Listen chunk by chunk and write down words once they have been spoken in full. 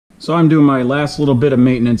So I'm doing my last little bit of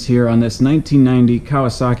maintenance here on this 1990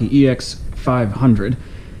 Kawasaki EX500,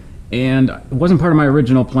 and it wasn't part of my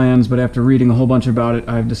original plans, but after reading a whole bunch about it,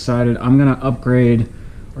 I've decided I'm gonna upgrade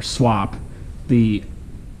or swap the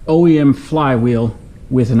OEM flywheel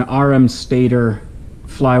with an RMStator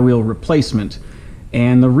flywheel replacement.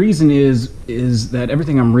 And the reason is that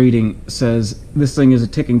everything I'm reading says this thing is a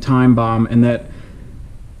ticking time bomb, and that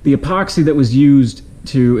the epoxy that was used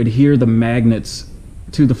to adhere the magnets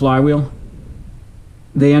to the flywheel,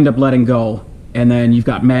 they end up letting go, and then you've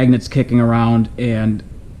got magnets kicking around, and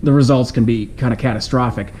the results can be kind of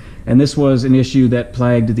catastrophic. And this was an issue that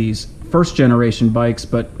plagued these first generation bikes,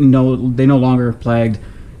 but they no longer plagued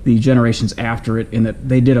the generations after it, in that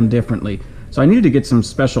they did them differently. So I needed to get some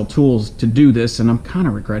special tools to do this, and I'm kind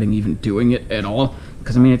of regretting even doing it at all,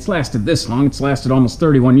 because I mean, it's lasted this long. It's lasted almost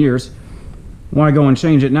 31 years. Why go and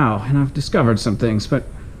change it now? And I've discovered some things, but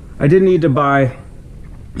I did need to buy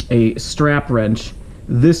a strap wrench.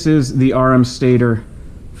 This is the RMStator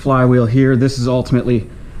flywheel here. This is ultimately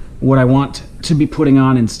what I want to be putting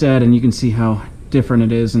on instead, and you can see how different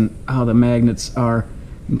it is and how the magnets are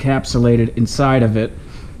encapsulated inside of it.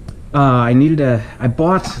 I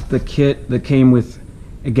bought the kit that came with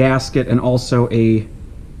a gasket and also a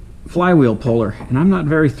flywheel puller, and I'm not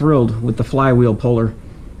very thrilled with the flywheel puller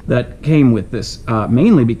that came with this,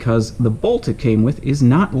 mainly because the bolt it came with is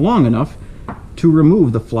not long enough to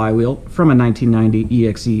remove the flywheel from a 1990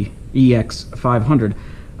 EX500.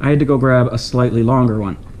 I had to go grab a slightly longer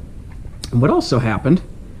one. And what also happened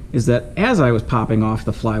is that as I was popping off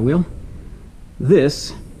the flywheel,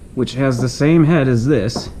 this, which has the same head as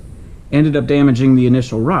this, ended up damaging the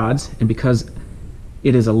initial rods, and because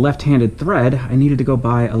it is a left-handed thread, I needed to go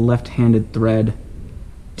buy a left-handed thread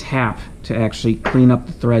tap to actually clean up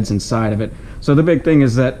the threads inside of it. So the big thing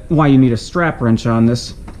is that why you need a strap wrench on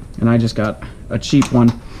this, and I just got a cheap one.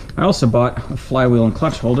 I also bought a flywheel and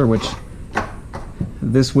clutch holder, which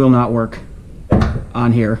this will not work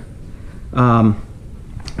on here. I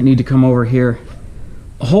need to come over here,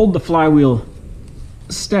 hold the flywheel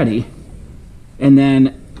steady, and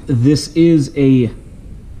then this is a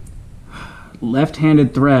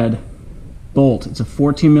left-handed thread bolt. It's a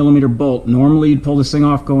 14mm bolt. Normally you'd pull this thing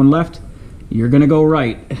off going left. You're gonna go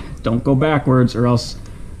right. Don't go backwards, or else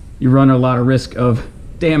you run a lot of risk of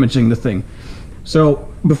damaging the thing. So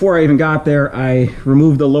before I even got there, I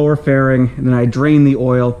removed the lower fairing, and then I drained the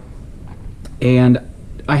oil, and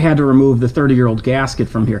I had to remove the 30-year-old gasket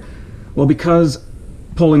from here. Well, because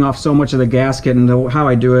pulling off so much of the gasket, and how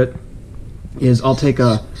I do it is I'll take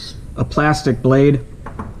a plastic blade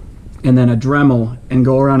and then a Dremel and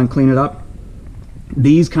go around and clean it up.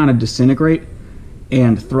 These kind of disintegrate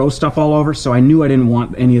and throw stuff all over, so I knew I didn't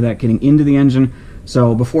want any of that getting into the engine.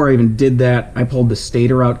 So before I even did that, I pulled the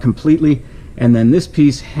stator out completely, and then this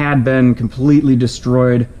piece had been completely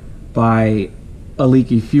destroyed by a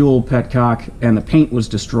leaky fuel petcock, and the paint was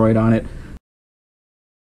destroyed on it.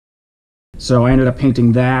 So I ended up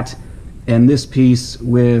painting that and this piece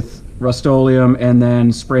with Rust-Oleum and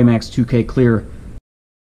then Spray Max 2K Clear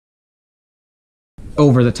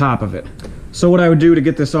over the top of it. So what I would do to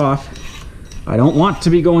get this off, I don't want to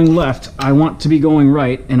be going left, I want to be going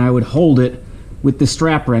right, and I would hold it with the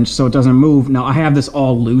strap wrench so it doesn't move. Now I have this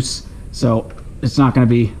all loose, so it's not going to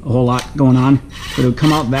be a whole lot going on, but it would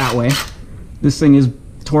come out that way. This thing is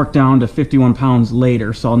torqued down to 51 pounds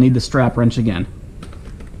later, so I'll need the strap wrench again.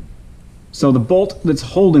 So the bolt that's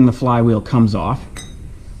holding the flywheel comes off,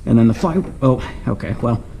 and then the flywheel, oh, okay,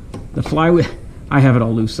 well, the flywheel, I have it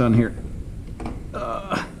all loose on here.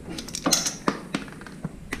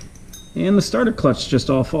 And the starter clutch just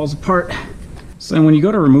all falls apart. So when you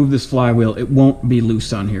go to remove this flywheel, it won't be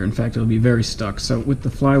loose on here. In fact, it'll be very stuck. So with the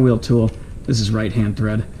flywheel tool, this is right-hand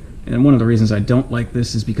thread. And one of the reasons I don't like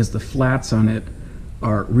this is because the flats on it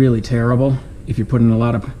are really terrible. If you're putting a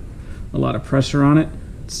lot of pressure on it,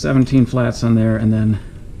 it's 17 flats on there, and then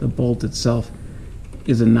the bolt itself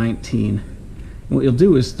is a 19. And what you'll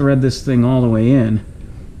do is thread this thing all the way in,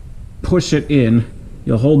 push it in,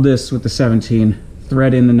 you'll hold this with the 17,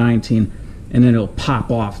 thread in the 19, and then it'll pop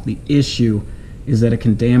off. The issue is that it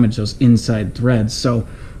can damage those inside threads. So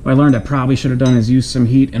what I learned I probably should have done is use some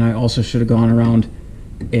heat, and I also should have gone around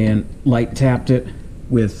and light tapped it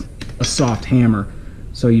with a soft hammer.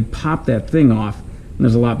 So you'd pop that thing off, and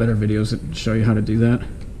there's a lot better videos that show you how to do that.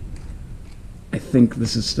 I think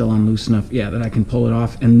this is still on loose enough, yeah, that I can pull it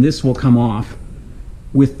off, and this will come off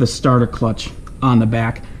with the starter clutch on the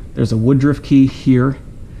back. There's a Woodruff key here,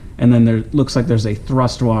 and then there looks like there's a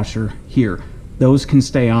thrust washer here. Those can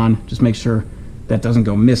stay on, just make sure that doesn't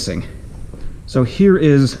go missing. So here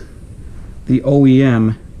is the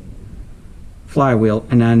OEM flywheel,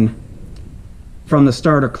 and then from the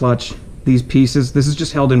starter clutch, these pieces, this is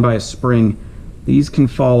just held in by a spring. These can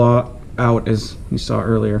fall out, as you saw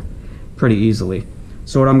earlier, pretty easily.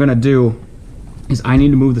 So what I'm going to do is I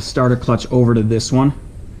need to move the starter clutch over to this one,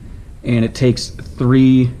 and it takes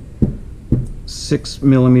 3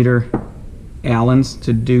 6mm Allens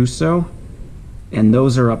to do so, and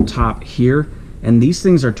those are up top here, and these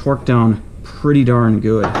things are torqued down pretty darn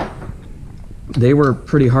good. They were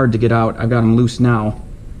pretty hard to get out. I've got them loose now,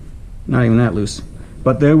 not even that loose,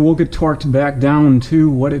 but they will get torqued back down to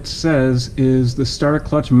what it says is the starter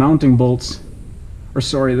clutch mounting bolts, or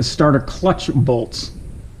sorry, the starter clutch bolts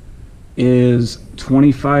is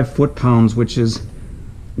 25 foot-pounds, which is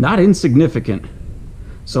not insignificant.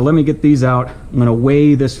 So let me get these out. I'm going to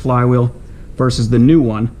weigh this flywheel versus the new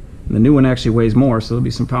one. And the new one actually weighs more, so there'll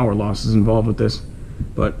be some power losses involved with this.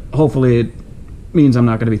 But hopefully it means I'm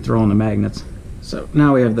not going to be throwing the magnets. So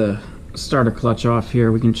now we have the starter clutch off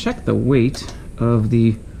here. We can check the weight of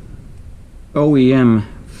the OEM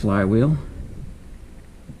flywheel.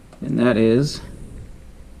 And that is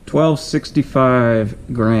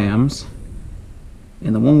 1265 grams.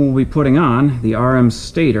 And the one we'll be putting on, the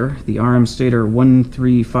RMStator, the RMStator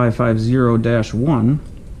 13550-1,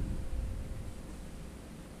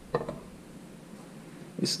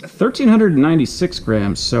 is 1396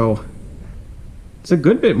 grams, so it's a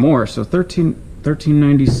good bit more. So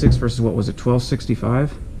 1396 versus what was it,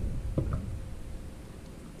 1265? I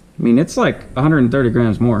mean, it's like 130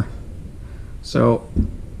 grams more. So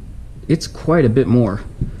it's quite a bit more.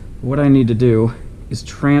 What I need to do is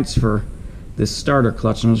transfer this starter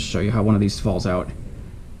clutch, and I'll just show you how one of these falls out.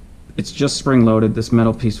 It's just spring loaded. This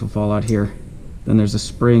metal piece will fall out here. Then there's a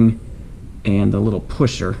spring and the little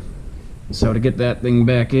pusher. So to get that thing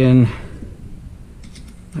back in,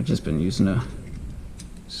 I've just been using a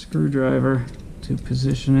screwdriver to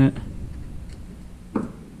position it.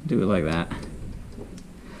 Do it like that.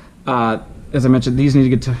 As I mentioned, these need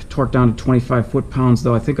to get torqued down to 25 foot-pounds,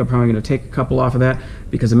 though I think I'm probably going to take a couple off of that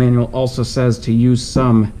because the manual also says to use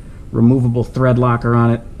some removable thread locker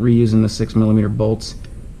on it, reusing the 6mm bolts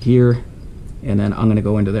here, and then I'm going to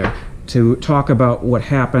go into there to talk about what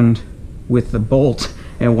happened with the bolt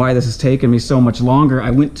and why this has taken me so much longer.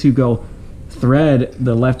 I went to go thread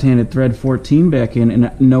the left-handed thread 14 back in, and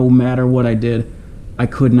no matter what I did, I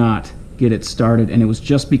could not get it started, and it was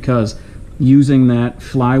just because using that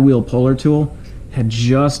flywheel puller tool had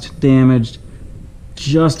just damaged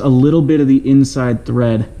just a little bit of the inside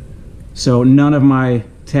thread. So none of my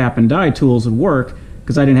tap and die tools would work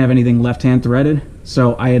because I didn't have anything left-hand threaded,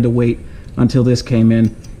 so I had to wait until this came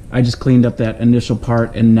in. I just cleaned up that initial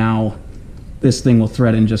part, and now this thing will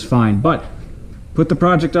thread in just fine. But put the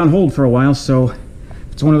project on hold for a while, so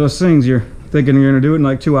it's one of those things you're thinking you're going to do it in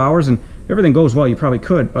like 2 hours, and everything goes well, you probably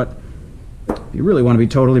could, but if you really want to be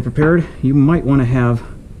totally prepared, you might want to have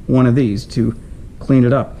one of these to clean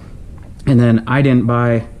it up. And then I didn't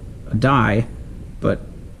buy a die, but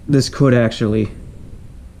this could actually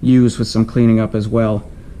use with some cleaning up as well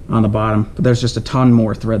on the bottom, but there's just a ton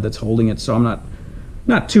more thread that's holding it, so I'm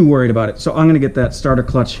not too worried about it. So I'm going to get that starter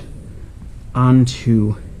clutch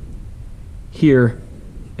onto here,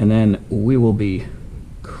 and then we will be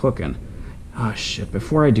cooking. Ah, shit,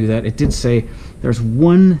 before I do that, it did say there's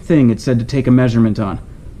one thing it said to take a measurement on.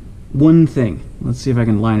 One thing. Let's see if I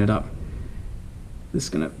can line it up. This is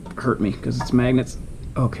gonna hurt me because it's magnets.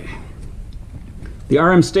 Okay. The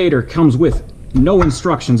RMStator comes with no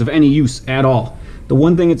instructions of any use at all. The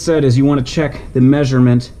one thing it said is you want to check the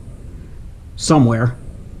measurement somewhere,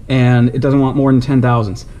 and it doesn't want more than 10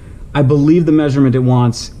 thousandths. I believe the measurement it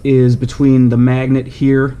wants is between the magnet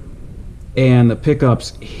here and the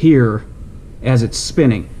pickups here as it's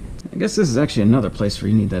spinning. I guess this is actually another place where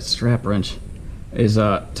you need that strap wrench, is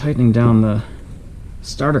tightening down the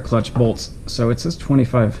starter clutch bolts. So it says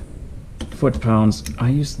 25 foot-pounds. I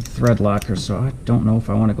use the thread locker, so I don't know if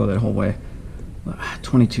I want to go that whole way.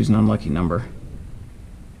 22 is an unlucky number.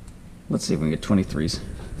 Let's see if we can get 23s.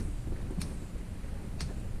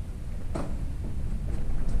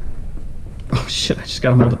 Oh shit, I just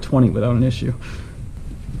got them hold to 20 without an issue.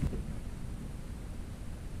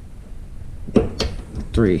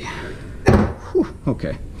 3. Whew,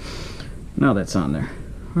 okay, now that's on there.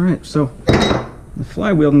 Alright, so the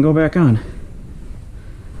flywheel can go back on.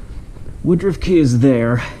 Woodruff key is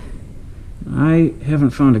there. I haven't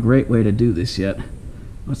found a great way to do this yet,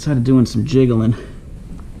 outside of doing some jiggling.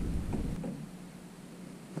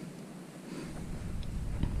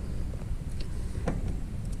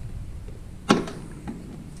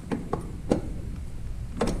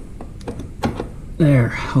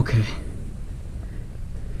 There, okay.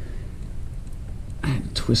 I had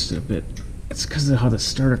to twist it a bit It's because of how the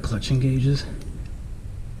starter clutch engages.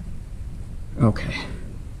 Okay.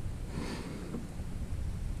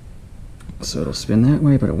 So it'll spin that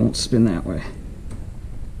way, but it won't spin that way.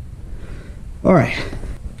 All right.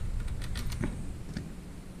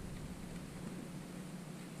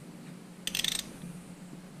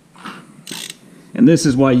 And this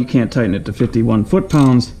is why you can't tighten it to 51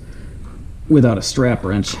 foot-pounds without a strap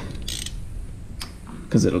wrench,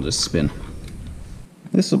 because it'll just spin.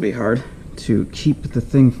 This will be hard to keep the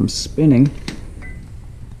thing from spinning,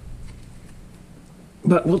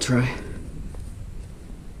 but we'll try.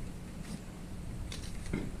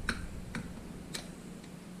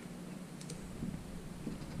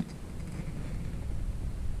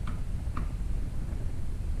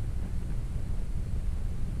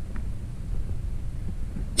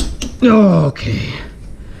 Okay.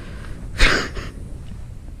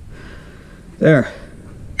 There.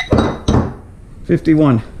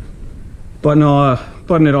 51. Button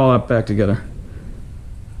it all up back together.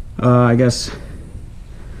 I guess,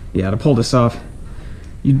 yeah, to pull this off,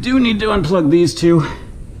 you do need to unplug these two.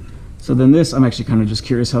 So then this, I'm actually kind of just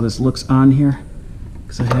curious how this looks on here,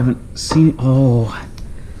 because I haven't seen it. Oh,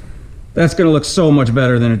 that's gonna look so much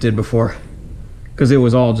better than it did before, because it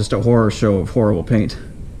was all just a horror show of horrible paint.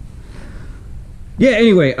 Yeah,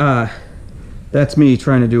 anyway, that's me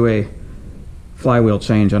trying to do a flywheel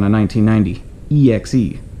change on a 1990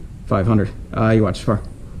 EX500. You watched far.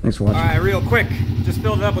 Thanks for watching. All right, real quick, just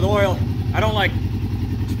filled it up with oil. I don't like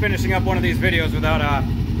finishing up one of these videos without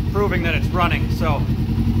proving that it's running, so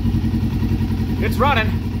it's running.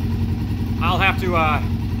 I'll have to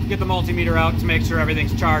get the multimeter out to make sure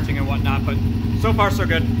everything's charging and whatnot, but so far so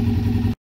good.